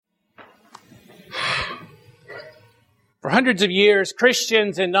For hundreds of years,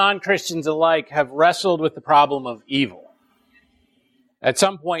 Christians and non-Christians alike have wrestled with the problem of evil. At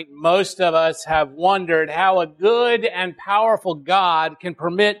some point, most of us have wondered how a good and powerful God can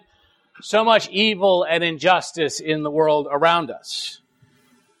permit so much evil and injustice in the world around us.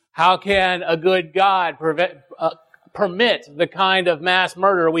 How can a good God permit the kind of mass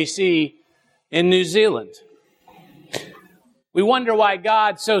murder we see in New Zealand? We wonder why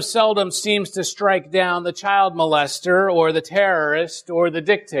God so seldom seems to strike down the child molester or the terrorist or the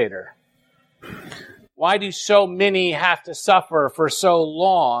dictator. Why do so many have to suffer for so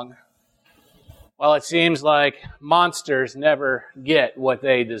long? Well, it seems like monsters never get what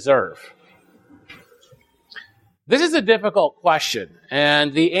they deserve. This is a difficult question,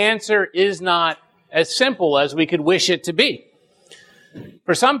 and the answer is not as simple as we could wish it to be.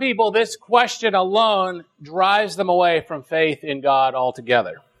 For some people, this question alone drives them away from faith in God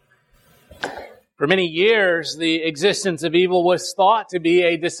altogether. For many years, the existence of evil was thought to be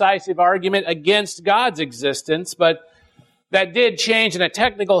a decisive argument against God's existence, but that did change in a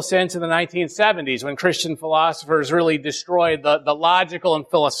technical sense in the 1970s when Christian philosophers really destroyed the logical and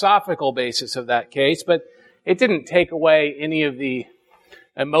philosophical basis of that case, but it didn't take away any of the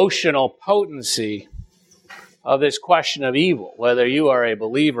emotional potency of this question of evil, whether you are a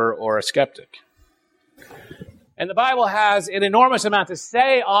believer or a skeptic. And the Bible has an enormous amount to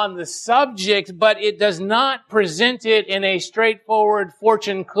say on the subject, but it does not present it in a straightforward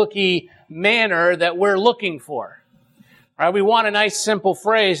fortune cookie manner that we're looking for. Right? We want a nice simple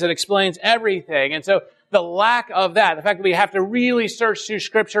phrase that explains everything. And so the lack of that, the fact that we have to really search through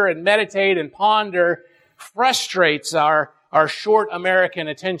Scripture and meditate and ponder, frustrates our short American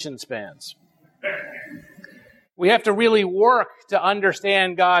attention spans. We have to really work to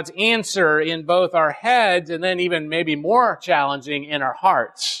understand God's answer in both our heads and then even maybe more challenging in our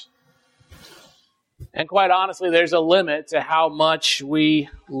hearts. And quite honestly, there's a limit to how much we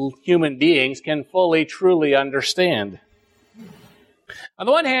human beings can fully, truly understand. On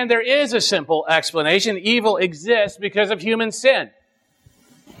the one hand, there is a simple explanation. Evil exists because of human sin.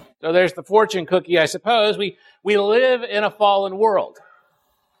 So there's the fortune cookie, I suppose. We live in a fallen world.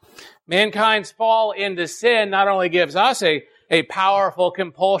 Mankind's fall into sin not only gives us a powerful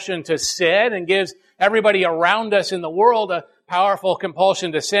compulsion to sin and gives everybody around us in the world a powerful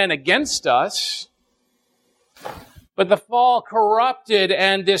compulsion to sin against us, but the fall corrupted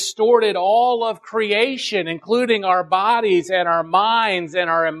and distorted all of creation, including our bodies and our minds and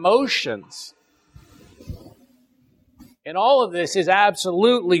our emotions. And all of this is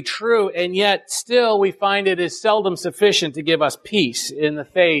absolutely true, and yet still we find it is seldom sufficient to give us peace in the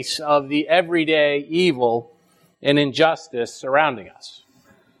face of the everyday evil and injustice surrounding us.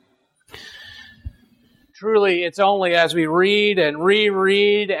 Truly, it's only as we read and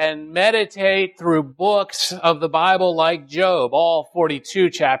reread and meditate through books of the Bible like Job, all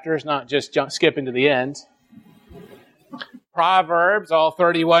 42 chapters, not just skipping to the end, Proverbs, all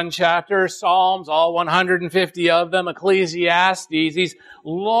 31 chapters, Psalms, all 150 of them, Ecclesiastes, these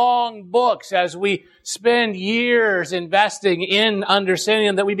long books, as we spend years investing in understanding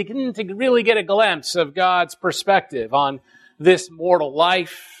them, that we begin to really get a glimpse of God's perspective on this mortal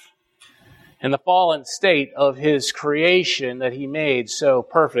life and the fallen state of His creation that He made so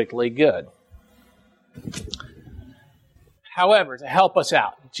perfectly good. However, to help us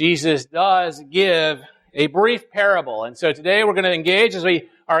out, Jesus does give a brief parable. And so today we're going to engage, as we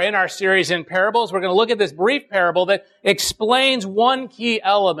are in our series in parables, we're going to look at this brief parable that explains one key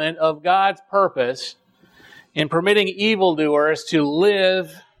element of God's purpose in permitting evildoers to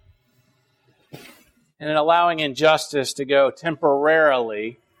live and in allowing injustice to go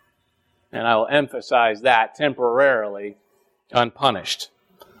temporarily, and I will emphasize that, temporarily, unpunished.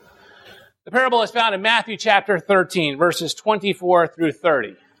 The parable is found in Matthew chapter 13, verses 24 through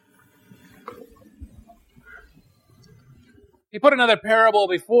 30. He put another parable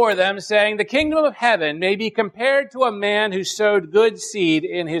before them, saying, "The kingdom of heaven may be compared to a man who sowed good seed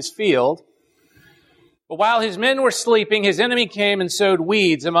in his field. But while his men were sleeping, his enemy came and sowed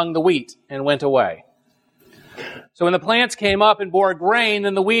weeds among the wheat and went away. So when the plants came up and bore grain,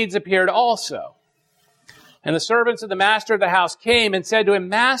 then the weeds appeared also. And the servants of the master of the house came and said to him,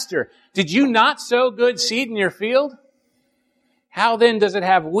 'Master, did you not sow good seed in your field? How then does it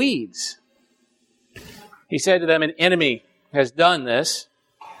have weeds?' He said to them, 'An enemy has done this.'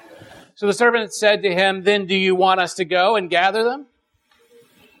 So the servant said to him, 'Then do you want us to go and gather them?'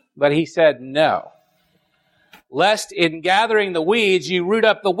 But he said, 'No, lest in gathering the weeds you root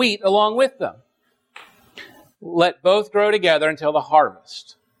up the wheat along with them. Let both grow together until the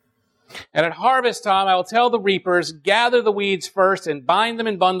harvest. And at harvest time I will tell the reapers, gather the weeds first and bind them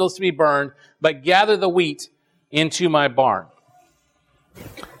in bundles to be burned, but gather the wheat into my barn.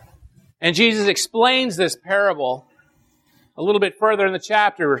 And Jesus explains this parable a little bit further in the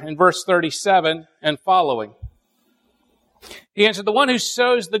chapter in verse 37 and following. He answered, the one who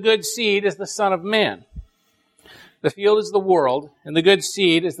sows the good seed is the Son of Man. The field is the world, and the good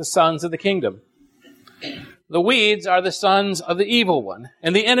seed is the sons of the kingdom. The weeds are the sons of the evil one,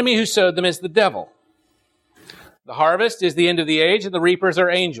 and the enemy who sowed them is the devil. The harvest is the end of the age, and the reapers are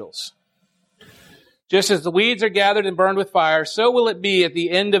angels. Just as the weeds are gathered and burned with fire, so will it be at the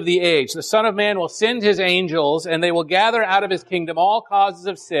end of the age. The Son of Man will send his angels, and they will gather out of his kingdom all causes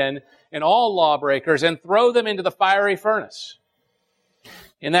of sin and all lawbreakers, and throw them into the fiery furnace.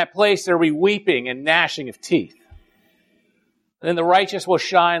 In that place there will be weeping and gnashing of teeth. Then the righteous will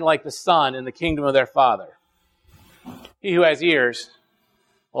shine like the sun in the kingdom of their Father. He who has ears,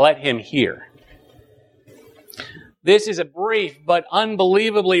 let him hear. This is a brief but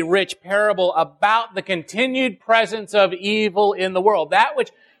unbelievably rich parable about the continued presence of evil in the world, that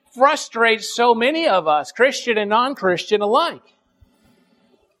which frustrates so many of us, Christian and non-Christian alike.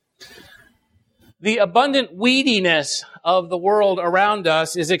 The abundant weediness of the world around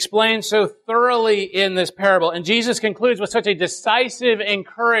us is explained so thoroughly in this parable, and Jesus concludes with such a decisive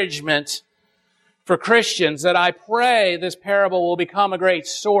encouragement for Christians that I pray this parable will become a great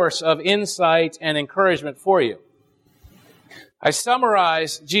source of insight and encouragement for you. I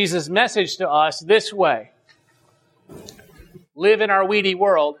summarize Jesus' message to us this way. Live in our weedy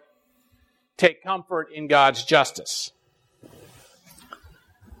world. Take comfort in God's justice.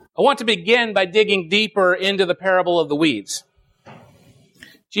 I want to begin by digging deeper into the parable of the weeds.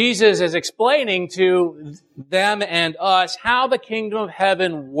 Jesus is explaining to them and us how the kingdom of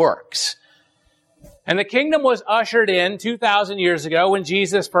heaven works. And the kingdom was ushered in 2,000 years ago when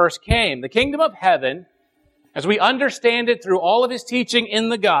Jesus first came. The kingdom of heaven, as we understand it through all of his teaching in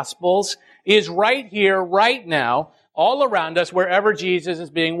the Gospels, is right here, right now, all around us, wherever Jesus is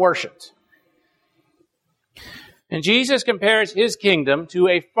being worshipped. And Jesus compares his kingdom to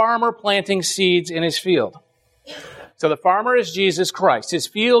a farmer planting seeds in his field. So the farmer is Jesus Christ. His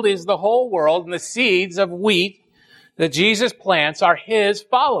field is the whole world, and the seeds of wheat that Jesus plants are his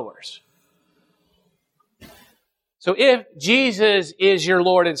followers. So if Jesus is your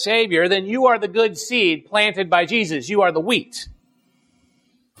Lord and Savior, then you are the good seed planted by Jesus. You are the wheat.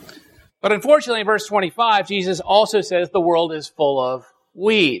 But unfortunately, in verse 25, Jesus also says the world is full of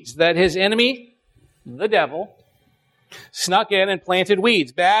weeds, that his enemy, the devil, snuck in and planted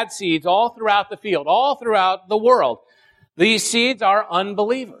weeds, bad seeds all throughout the field, all throughout the world. These seeds are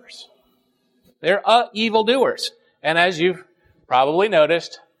unbelievers. They're evildoers. And as you've probably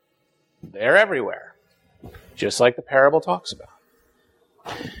noticed, they're everywhere, just like the parable talks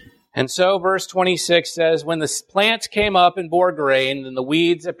about. And so verse 26 says, when the plants came up and bore grain, then the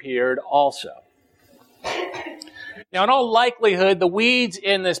weeds appeared also. Now, in all likelihood, the weeds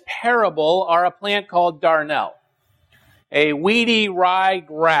in this parable are a plant called darnel, a weedy rye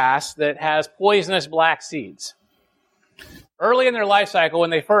grass that has poisonous black seeds. Early in their life cycle,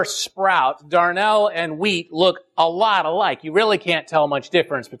 when they first sprout, darnel and wheat look a lot alike. You really can't tell much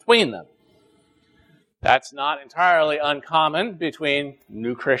difference between them. That's not entirely uncommon between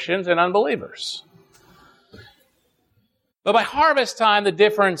new Christians and unbelievers. But by harvest time, the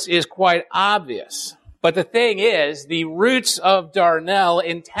difference is quite obvious. But the thing is, the roots of darnel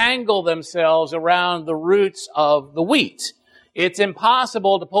entangle themselves around the roots of the wheat. It's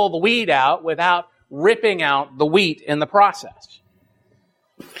impossible to pull the weed out without ripping out the wheat in the process.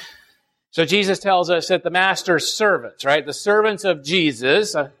 So Jesus tells us that the master's servants, right, the servants of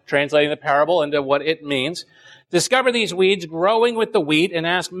Jesus, translating the parable into what it means, discover these weeds growing with the wheat and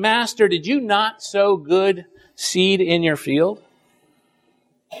ask, Master, did you not sow good seed in your field?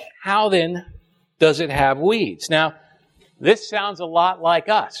 How then does it have weeds? Now, this sounds a lot like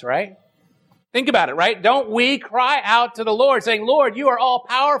us, right? Think about it, right? Don't we cry out to the Lord saying, Lord, you are all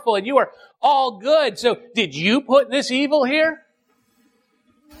powerful and you are all good. So did you put this evil here?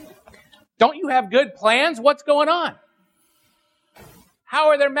 Don't you have good plans? What's going on? How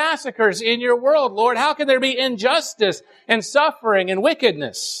are there massacres in your world, Lord? How can there be injustice and suffering and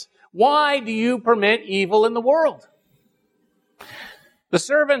wickedness? Why do you permit evil in the world? The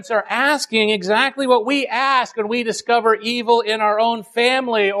servants are asking exactly what we ask when we discover evil in our own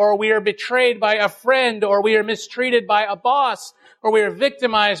family, or we are betrayed by a friend, or we are mistreated by a boss, or we are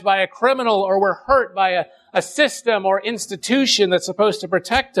victimized by a criminal, or we're hurt by a system or institution that's supposed to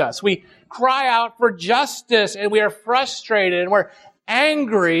protect us. We cry out for justice, and we are frustrated, and we're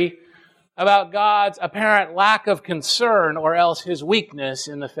angry about God's apparent lack of concern or else his weakness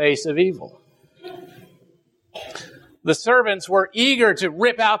in the face of evil. The servants were eager to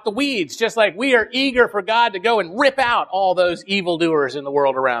rip out the weeds, just like we are eager for God to go and rip out all those evildoers in the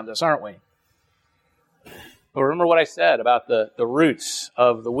world around us, aren't we? But remember what I said about the roots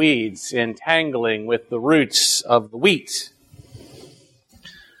of the weeds entangling with the roots of the wheat.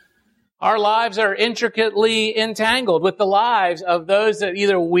 Our lives are intricately entangled with the lives of those that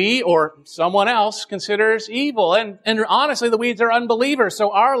either we or someone else considers evil. And honestly, the weeds are unbelievers.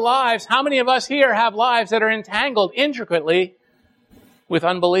 So our lives, how many of us here have lives that are entangled intricately with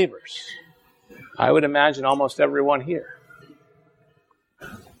unbelievers? I would imagine almost everyone here.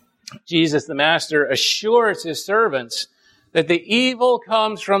 Jesus, the Master, assures his servants that the evil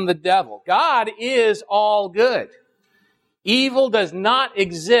comes from the devil. God is all good. Evil does not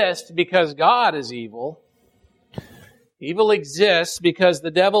exist because God is evil. Evil exists because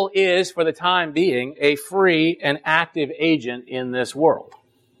the devil is, for the time being, a free and active agent in this world.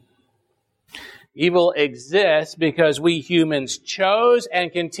 Evil exists because we humans chose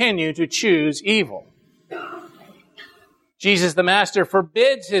and continue to choose evil. Jesus, the Master,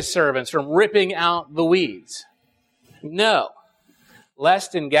 forbids his servants from ripping out the weeds. No,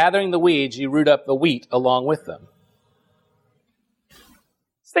 lest in gathering the weeds you root up the wheat along with them.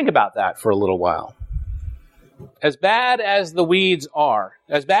 Think about that for a little while. As bad as the weeds are,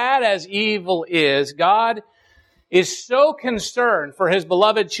 as bad as evil is, God is so concerned for his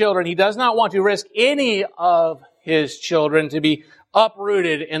beloved children, he does not want to risk any of his children to be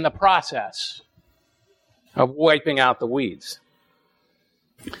uprooted in the process of wiping out the weeds.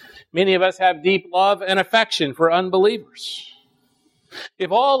 Many of us have deep love and affection for unbelievers.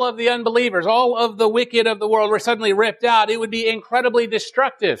 If all of the unbelievers, all of the wicked of the world were suddenly ripped out, it would be incredibly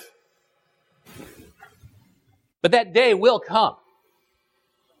destructive. But that day will come.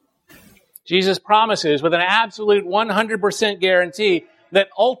 Jesus promises with an absolute 100% guarantee that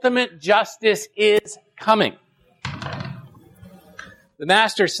ultimate justice is coming. The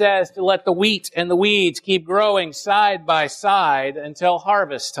Master says to let the wheat and the weeds keep growing side by side until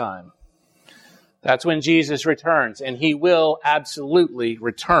harvest time. That's when Jesus returns, and he will absolutely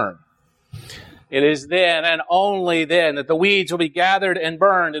return. It is then and only then that the weeds will be gathered and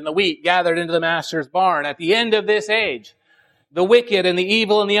burned and the wheat gathered into the Master's barn. At the end of this age, the wicked and the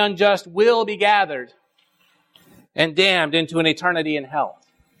evil and the unjust will be gathered and damned into an eternity in hell.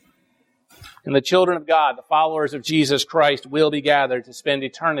 And the children of God, the followers of Jesus Christ, will be gathered to spend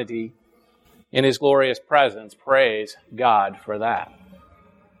eternity in his glorious presence. Praise God for that.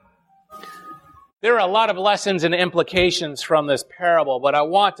 There are a lot of lessons and implications from this parable, but I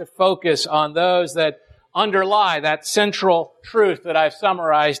want to focus on those that underlie that central truth that I've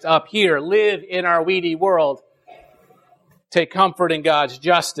summarized up here. Live in our weedy world. Take comfort in God's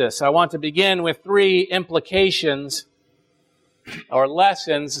justice. I want to begin with 3 implications or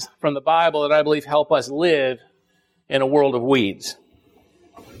lessons from the Bible that I believe help us live in a world of weeds.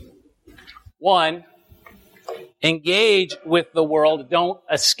 1, engage with the world. Don't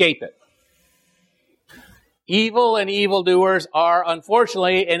escape it. Evil and evildoers are,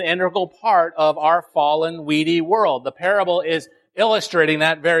 unfortunately, an integral part of our fallen, weedy world. The parable is illustrating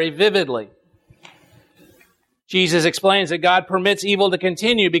that very vividly. Jesus explains that God permits evil to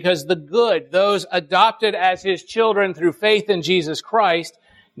continue because the good, those adopted as his children through faith in Jesus Christ,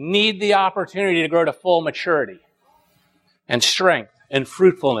 need the opportunity to grow to full maturity and strength and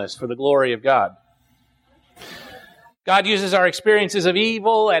fruitfulness for the glory of God. God uses our experiences of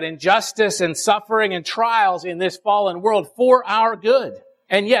evil and injustice and suffering and trials in this fallen world for our good.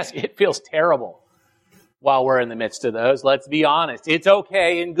 And yes, it feels terrible while we're in the midst of those. Let's be honest. It's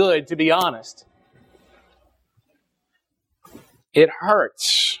okay and good to be honest. It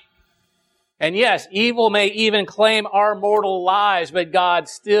hurts. And yes, evil may even claim our mortal lives, but God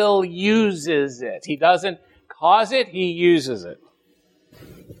still uses it. He doesn't cause it, he uses it.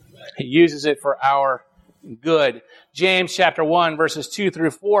 He uses it for our good. James chapter 1, verses 2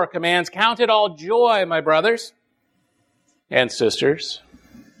 through 4 commands, "Count it all joy, my brothers and sisters,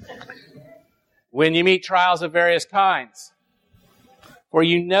 when you meet trials of various kinds. For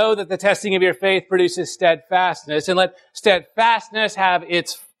you know that the testing of your faith produces steadfastness, and let steadfastness have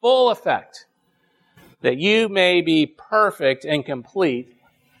its full effect, that you may be perfect and complete,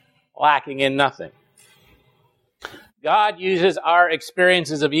 lacking in nothing." God uses our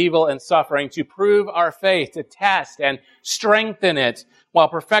experiences of evil and suffering to prove our faith, to test and strengthen it while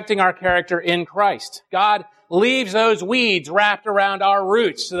perfecting our character in Christ. God leaves those weeds wrapped around our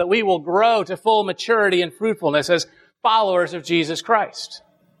roots so that we will grow to full maturity and fruitfulness as followers of Jesus Christ.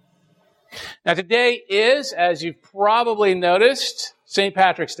 Now today is, as you've probably noticed, St.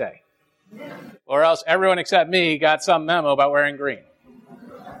 Patrick's Day. Or else everyone except me got some memo about wearing green.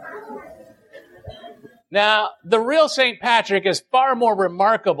 Now, the real St. Patrick is far more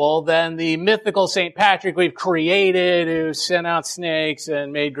remarkable than the mythical St. Patrick we've created who sent out snakes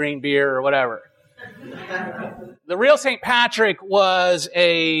and made green beer or whatever. The real St. Patrick was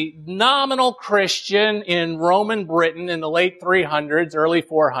a nominal Christian in Roman Britain in the late 300s, early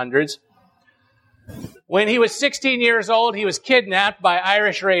 400s. When he was 16 years old, he was kidnapped by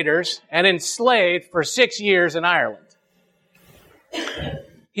Irish raiders and enslaved for 6 years in Ireland.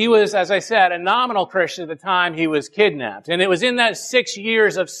 He was, as I said, a nominal Christian at the time he was kidnapped. And it was in that 6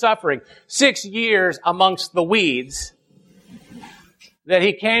 years of suffering, 6 years amongst the weeds, that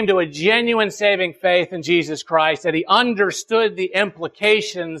he came to a genuine saving faith in Jesus Christ, that he understood the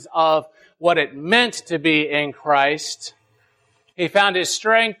implications of what it meant to be in Christ. He found his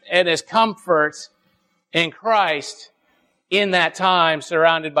strength and his comfort in Christ in that time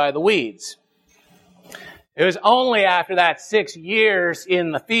surrounded by the weeds. It was only after that 6 years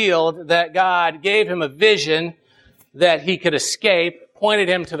in the field that God gave him a vision that he could escape, pointed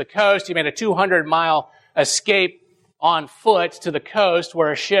him to the coast. He made a 200-mile escape on foot to the coast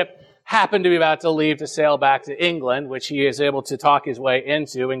where a ship happened to be about to leave to sail back to England, which he is able to talk his way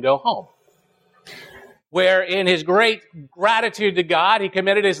into and go home. Where in his great gratitude to God, he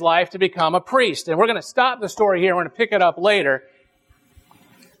committed his life to become a priest. And we're going to stop the story here. We're going to pick it up later.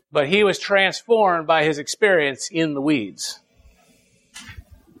 But he was transformed by his experience in the weeds.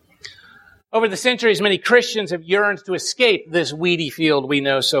 Over the centuries, many Christians have yearned to escape this weedy field we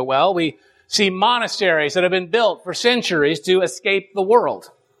know so well. We see monasteries that have been built for centuries to escape the world.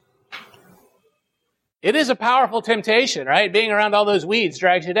 It is a powerful temptation, right? Being around all those weeds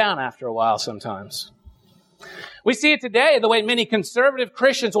drags you down after a while sometimes. We see it today, the way many conservative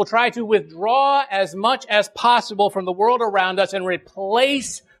Christians will try to withdraw as much as possible from the world around us and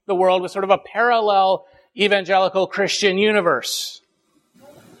replace the world with sort of a parallel evangelical Christian universe.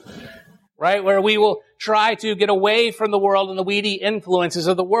 Right? Where we will try to get away from the world and the weedy influences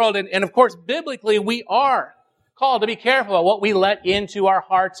of the world. And of course, biblically, we are called to be careful about what we let into our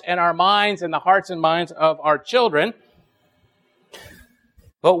hearts and our minds and the hearts and minds of our children.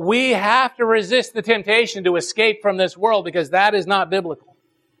 But we have to resist the temptation to escape from this world because that is not biblical.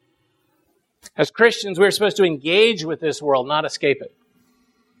 As Christians, we're supposed to engage with this world, not escape it.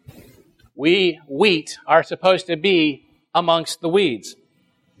 We, wheat, are supposed to be amongst the weeds.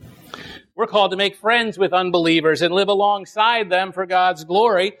 We're called to make friends with unbelievers and live alongside them for God's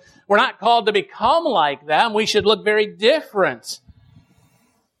glory. We're not called to become like them. We should look very different.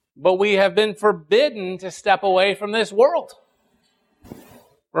 But we have been forbidden to step away from this world.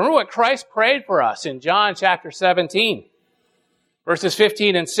 Remember what Christ prayed for us in John chapter 17, verses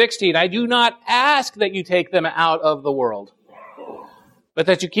 15 and 16. I do not ask that you take them out of the world, but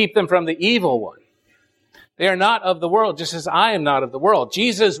that you keep them from the evil one. They are not of the world, just as I am not of the world.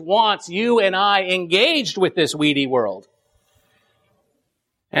 Jesus wants you and I engaged with this weedy world.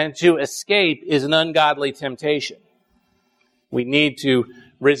 And to escape is an ungodly temptation. We need to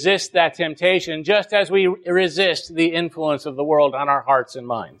resist that temptation just as we resist the influence of the world on our hearts and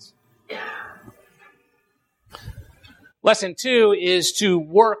minds. Lesson 2 is to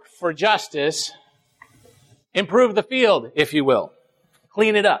work for justice, improve the field, if you will,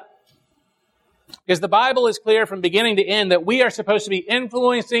 clean it up. Because the Bible is clear from beginning to end that we are supposed to be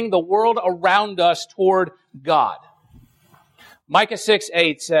influencing the world around us toward God. Micah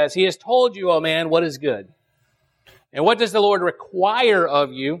 6:8 says, He has told you, O man, what is good. And what does the Lord require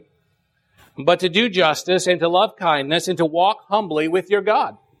of you but to do justice and to love kindness and to walk humbly with your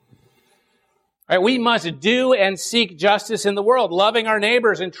God? Right, we must do and seek justice in the world, loving our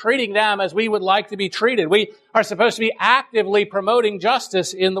neighbors and treating them as we would like to be treated. We are supposed to be actively promoting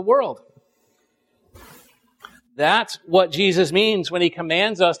justice in the world. That's what Jesus means when he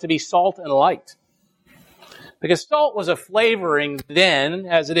commands us to be salt and light. Because salt was a flavoring then,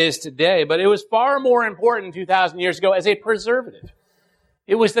 as it is today, but it was far more important 2,000 years ago as a preservative.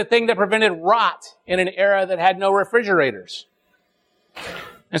 It was the thing that prevented rot in an era that had no refrigerators.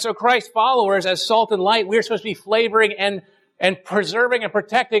 And so Christ's followers, as salt and light, we're supposed to be flavoring and preserving and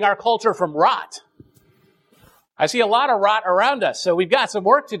protecting our culture from rot. I see a lot of rot around us, so we've got some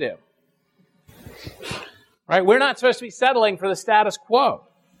work to do. Right? We're not supposed to be settling for the status quo.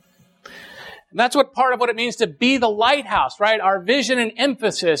 And that's what part of what it means to be the lighthouse, right? Our vision and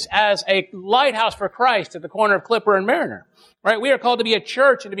emphasis as a lighthouse for Christ at the corner of Clipper and Mariner. Right? We are called to be a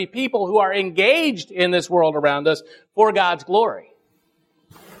church and to be people who are engaged in this world around us for God's glory.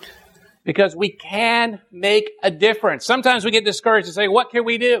 Because we can make a difference. Sometimes we get discouraged and say, what can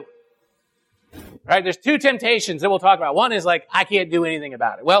we do? Right? There's two temptations that we'll talk about. One is like, I can't do anything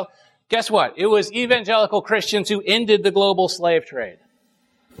about it. Well, guess what? It was evangelical Christians who ended the global slave trade.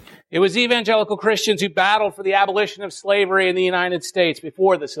 It was evangelical Christians who battled for the abolition of slavery in the United States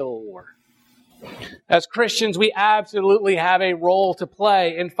before the Civil War. As Christians, we absolutely have a role to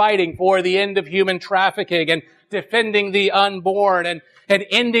play in fighting for the end of human trafficking and defending the unborn and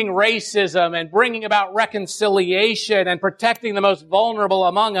ending racism and bringing about reconciliation and protecting the most vulnerable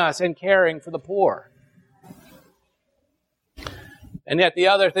among us and caring for the poor. And yet the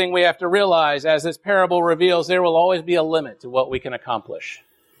other thing we have to realize, as this parable reveals, there will always be a limit to what we can accomplish.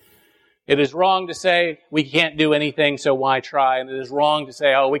 It is wrong to say we can't do anything, so why try? And it is wrong to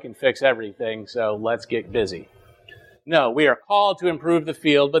say, oh, we can fix everything, so let's get busy. No, we are called to improve the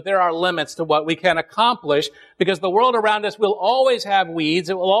field, but there are limits to what we can accomplish because the world around us will always have weeds.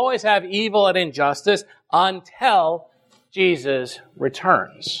 It will always have evil and injustice until Jesus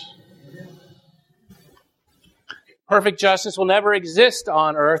returns. Perfect justice will never exist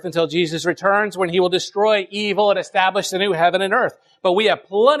on earth until Jesus returns, when he will destroy evil and establish the new heaven and earth. But we have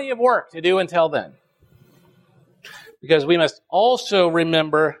plenty of work to do until then. Because we must also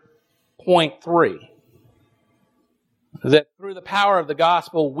remember point 3. That through the power of the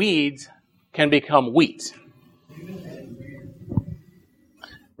gospel, weeds can become wheat.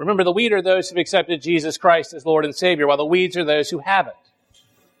 Remember, the wheat are those who have accepted Jesus Christ as Lord and Savior, while the weeds are those who haven't.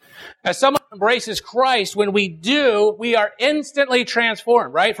 As someone embraces Christ, when we do, we are instantly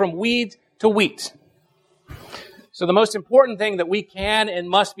transformed, right? From weed to wheat. So the most important thing that we can and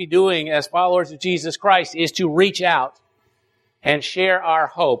must be doing as followers of Jesus Christ is to reach out and share our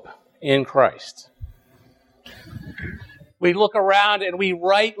hope in Christ. We look around and we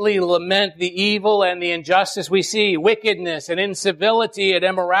rightly lament the evil and the injustice we see, wickedness and incivility and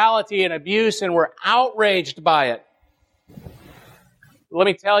immorality and abuse, and we're outraged by it. Let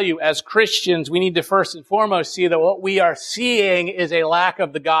me tell you, as Christians, we need to first and foremost see that what we are seeing is a lack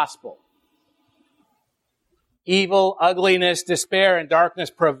of the gospel. Evil, ugliness, despair, and darkness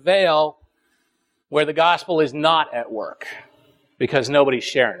prevail where the gospel is not at work because nobody's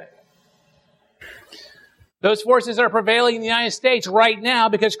sharing it. Those forces are prevailing in the United States right now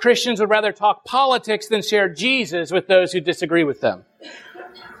because Christians would rather talk politics than share Jesus with those who disagree with them.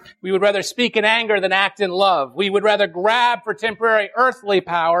 We would rather speak in anger than act in love. We would rather grab for temporary earthly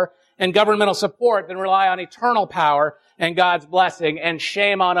power and governmental support than rely on eternal power and God's blessing, and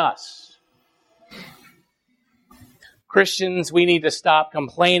shame on us. Christians, we need to stop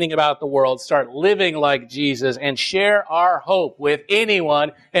complaining about the world, start living like Jesus, and share our hope with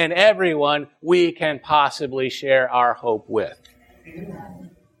anyone and everyone we can possibly share our hope with.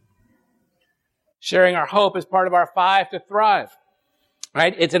 Sharing our hope is part of our 5 to thrive.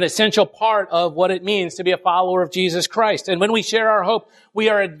 Right? It's an essential part of what it means to be a follower of Jesus Christ. And when we share our hope, we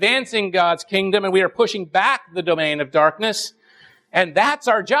are advancing God's kingdom and we are pushing back the domain of darkness. And that's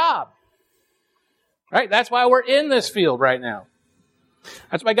our job. Right? That's why we're in this field right now.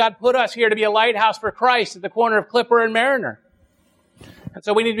 That's why God put us here to be a lighthouse for Christ at the corner of Clipper and Mariner. And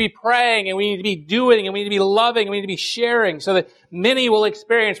so we need to be praying, and we need to be doing, and we need to be loving, and we need to be sharing so that many will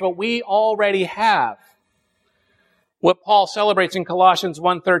experience what we already have. What Paul celebrates in Colossians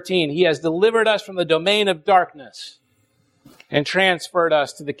 1:13, he has delivered us from the domain of darkness and transferred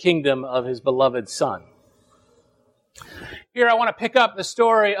us to the kingdom of his beloved Son. Here I want to pick up the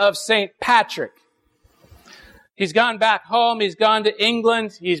story of St. Patrick. He's gone back home. He's gone to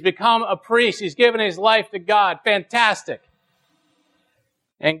England. He's become a priest. He's given his life to God. Fantastic.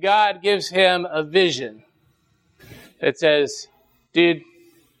 And God gives him a vision that says, dude,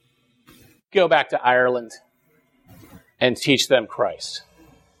 go back to Ireland and teach them Christ.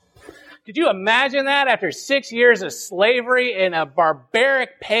 Could you imagine that after 6 years of slavery in a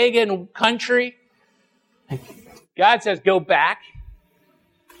barbaric pagan country? God says, go back,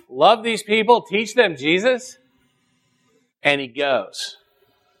 love these people, teach them Jesus. And he goes.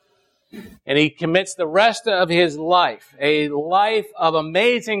 And he commits the rest of his life, a life of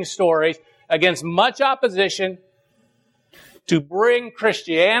amazing stories against much opposition, to bring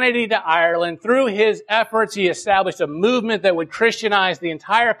Christianity to Ireland. Through his efforts, he established a movement that would Christianize the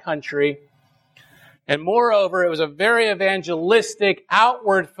entire country. And moreover, it was a very evangelistic,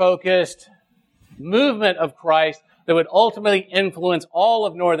 outward-focused movement of Christ that would ultimately influence all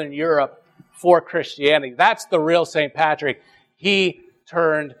of Northern Europe for Christianity. That's the real St. Patrick. He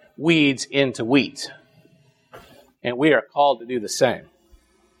turned weeds into wheat. And we are called to do the same.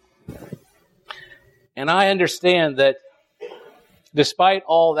 And I understand that despite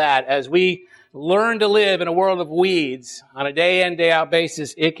all that, as we learn to live in a world of weeds on a day in, day out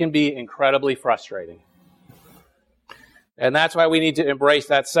basis, it can be incredibly frustrating. And that's why we need to embrace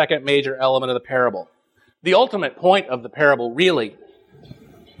that second major element of the parable. The ultimate point of the parable, really,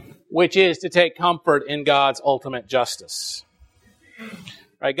 which is to take comfort in God's ultimate justice.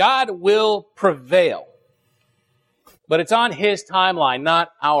 Right? God will prevail. But it's on his timeline,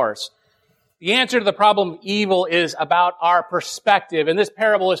 not ours. The answer to the problem of evil is about our perspective, and this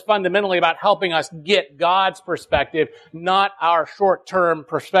parable is fundamentally about helping us get God's perspective, not our short-term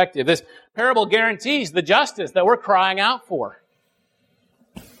perspective. This parable guarantees the justice that we're crying out for,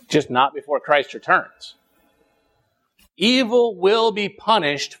 just not before Christ returns. Evil will be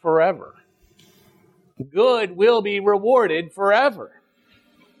punished forever. Good will be rewarded forever.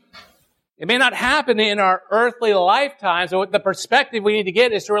 It may not happen in our earthly lifetimes, but the perspective we need to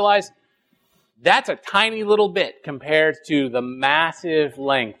get is to realize that's a tiny little bit compared to the massive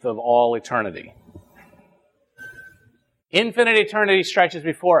length of all eternity. Infinite eternity stretches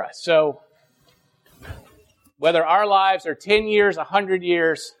before us. So whether our lives are 10 years, 100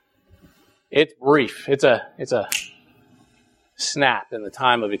 years, it's brief. It's a snap in the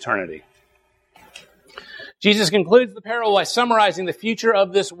time of eternity. Jesus concludes the parable by summarizing the future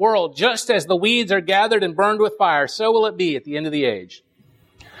of this world. Just as the weeds are gathered and burned with fire, so will it be at the end of the age.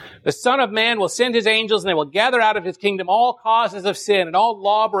 The Son of Man will send his angels, and they will gather out of his kingdom all causes of sin and all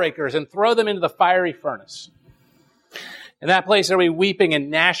lawbreakers and throw them into the fiery furnace. In that place there will be weeping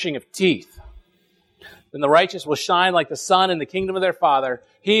and gnashing of teeth. Then the righteous will shine like the sun in the kingdom of their Father.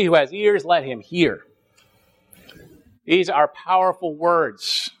 He who has ears, let him hear. These are powerful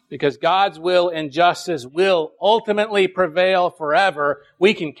words, because God's will and justice will ultimately prevail forever.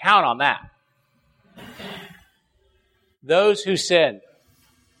 We can count on that. Those who sin,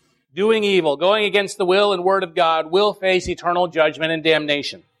 doing evil, going against the will and word of God, will face eternal judgment and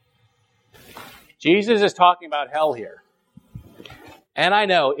damnation. Jesus is talking about hell here. And I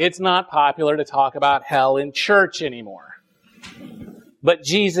know it's not popular to talk about hell in church anymore. But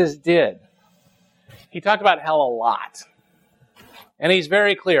Jesus did. He talked about hell a lot. And he's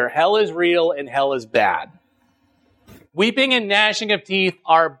very clear. Hell is real and hell is bad. Weeping and gnashing of teeth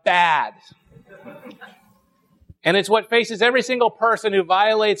are bad. And it's what faces every single person who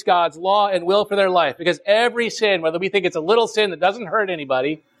violates God's law and will for their life. Because every sin, whether we think it's a little sin that doesn't hurt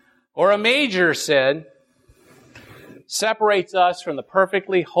anybody, or a major sin, separates us from the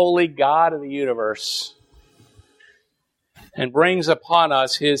perfectly holy God of the universe and brings upon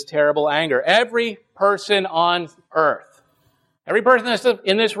us his terrible anger. Every person on earth, every person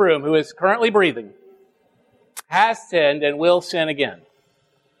in this room who is currently breathing, has sinned and will sin again.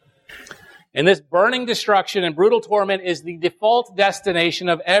 And this burning destruction and brutal torment is the default destination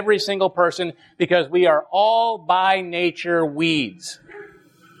of every single person, because we are all by nature weeds.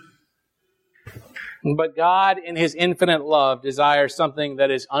 But God, in his infinite love, desires something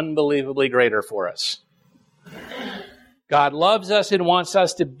that is unbelievably greater for us. God loves us and wants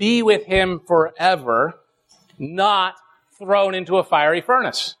us to be with him forever, not thrown into a fiery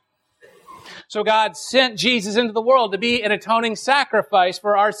furnace. So God sent Jesus into the world to be an atoning sacrifice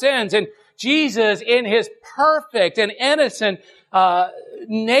for our sins. And Jesus, in his perfect and innocent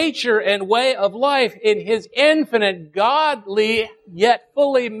nature and way of life, in his infinite, godly, yet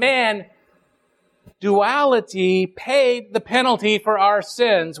fully man duality, paid the penalty for our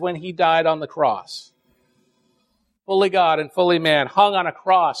sins when he died on the cross. Fully God and fully man, hung on a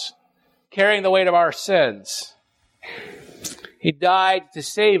cross, carrying the weight of our sins. He died to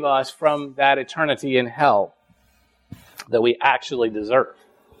save us from that eternity in hell that we actually deserve.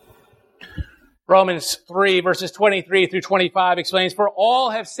 Romans 3, verses 23 through 25 explains, "For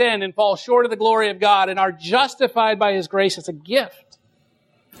all have sinned and fall short of the glory of God and are justified by his grace as a gift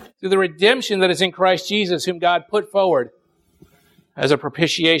through the redemption that is in Christ Jesus, whom God put forward as a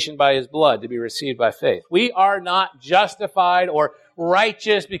propitiation by his blood to be received by faith." We are not justified or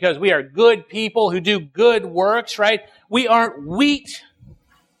righteous because we are good people who do good works, right? We aren't wheat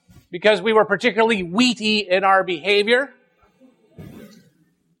because we were particularly wheaty in our behavior.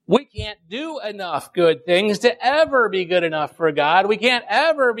 We can't do enough good things to ever be good enough for God. We can't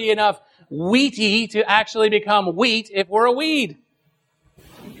ever be enough wheaty to actually become wheat if we're a weed.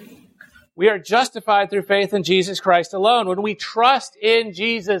 We are justified through faith in Jesus Christ alone. When we trust in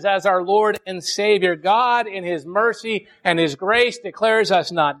Jesus as our Lord and Savior, God in his mercy and his grace declares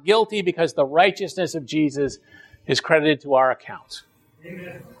us not guilty because the righteousness of Jesus is credited to our account.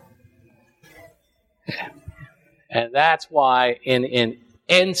 Amen. And that's why in an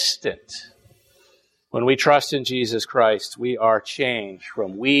instant, when we trust in Jesus Christ, we are changed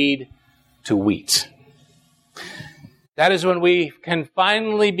from weed to wheat. That is when we can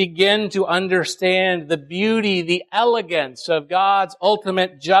finally begin to understand the beauty, the elegance of God's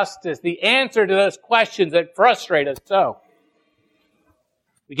ultimate justice, the answer to those questions that frustrate us so.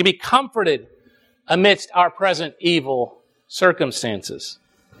 We can be comforted amidst our present evil circumstances.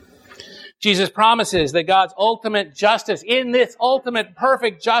 Jesus promises that God's ultimate justice, in this ultimate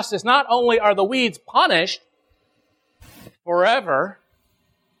perfect justice, not only are the weeds punished forever,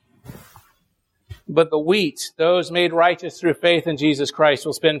 but the wheat, those made righteous through faith in Jesus Christ,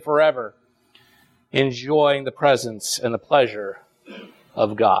 will spend forever enjoying the presence and the pleasure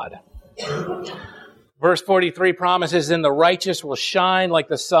of God. Verse 43 promises, then the righteous will shine like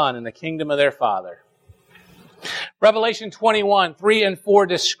the sun in the kingdom of their Father. Revelation 21, 3 and 4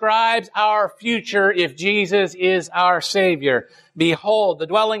 describes our future if Jesus is our Savior. Behold, the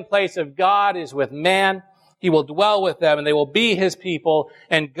dwelling place of God is with man. He will dwell with them, and they will be his people,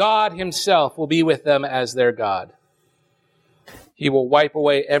 and God himself will be with them as their God. He will wipe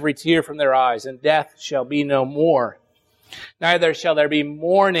away every tear from their eyes, and death shall be no more. Neither shall there be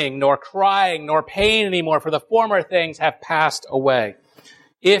mourning, nor crying, nor pain anymore, for the former things have passed away.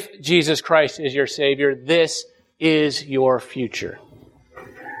 If Jesus Christ is your Savior, this is your future.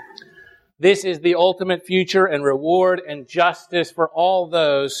 This is the ultimate future and reward and justice for all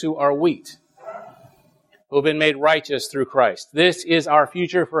those who are wheat, who have been made righteous through Christ. This is our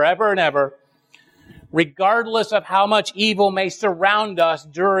future forever and ever, regardless of how much evil may surround us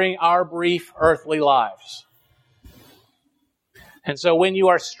during our brief earthly lives. And so when you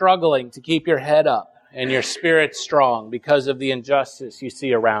are struggling to keep your head up and your spirit strong because of the injustice you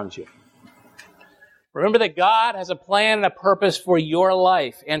see around you, remember that God has a plan and a purpose for your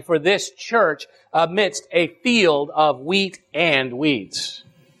life and for this church amidst a field of wheat and weeds.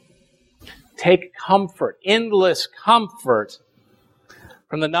 Take comfort, endless comfort,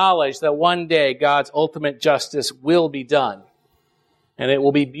 from the knowledge that one day God's ultimate justice will be done, and it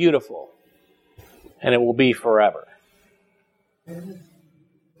will be beautiful, and it will be forever.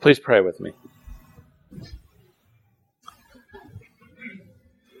 Please pray with me.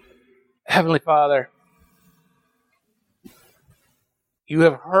 Heavenly Father, you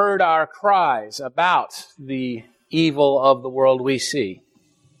have heard our cries about the evil of the world we see.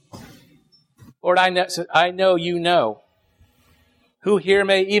 Lord, I know you know. Who here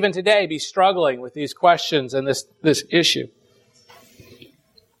may even today be struggling with these questions and this issue?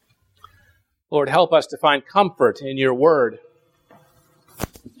 Lord, help us to find comfort in your word.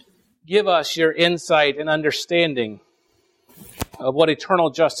 Give us your insight and understanding of what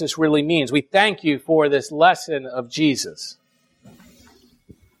eternal justice really means. We thank you for this lesson of Jesus.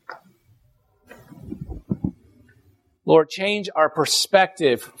 Lord, change our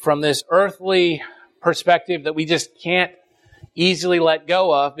perspective from this earthly perspective that we just can't easily let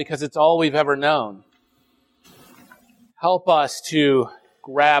go of because it's all we've ever known. Help us to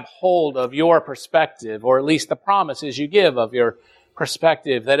grab hold of your perspective, or at least the promises you give of your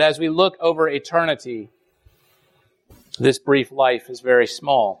perspective, that as we look over eternity, this brief life is very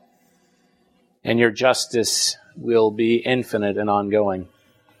small, and your justice will be infinite and ongoing.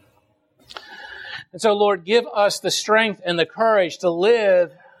 And so, Lord, give us the strength and the courage to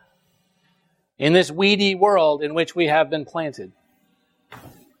live in this weedy world in which we have been planted.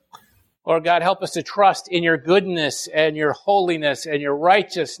 Lord God, help us to trust in your goodness and your holiness and your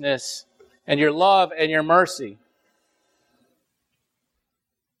righteousness and your love and your mercy.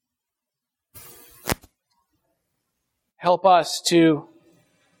 Help us to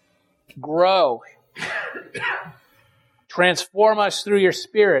grow. Transform us through your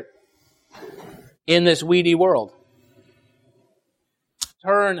Spirit in this weedy world.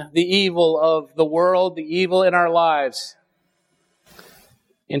 Turn the evil of the world, the evil in our lives,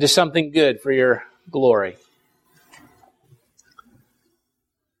 into something good for your glory.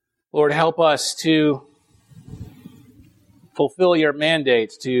 Lord, help us to fulfill your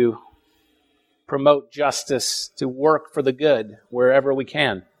mandate to promote justice, to work for the good wherever we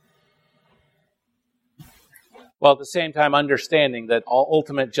can, while at the same time understanding that all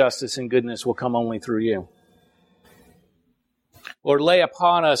ultimate justice and goodness will come only through you. Lord, lay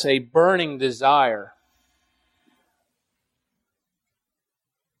upon us a burning desire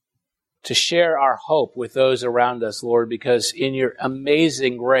to share our hope with those around us, Lord, because in your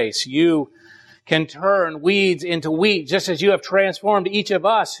amazing grace, you can turn weeds into wheat, just as you have transformed each of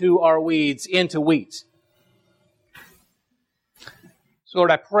us who are weeds into wheat. So,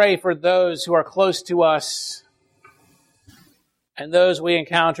 Lord, I pray for those who are close to us and those we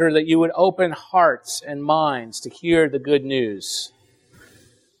encounter, that you would open hearts and minds to hear the good news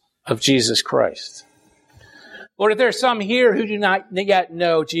of Jesus Christ. Lord, if there are some here who do not yet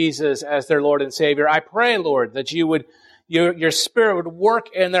know Jesus as their Lord and Savior, I pray, Lord, that you would, your Spirit would work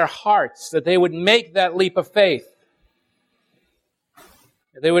in their hearts, that they would make that leap of faith,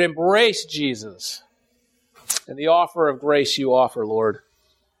 that they would embrace Jesus and the offer of grace you offer, Lord,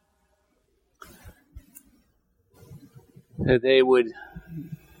 that they would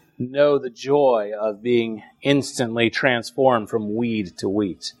know the joy of being instantly transformed from weed to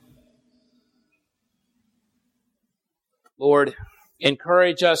wheat. Lord,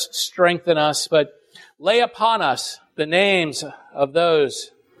 encourage us, strengthen us, but lay upon us the names of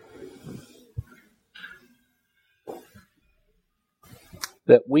those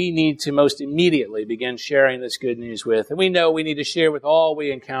that we need to most immediately begin sharing this good news with. And we know we need to share with all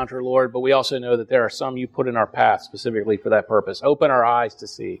we encounter, Lord, but we also know that there are some you put in our path specifically for that purpose. Open our eyes to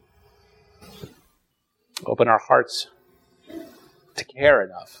see. Open our hearts to care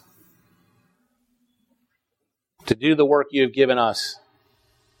enough to do the work you have given us,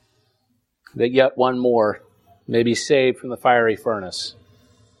 that yet one more may be saved from the fiery furnace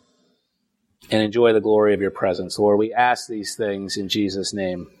and enjoy the glory of your presence. Lord, we ask these things in Jesus'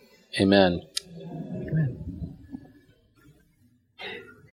 name. Amen.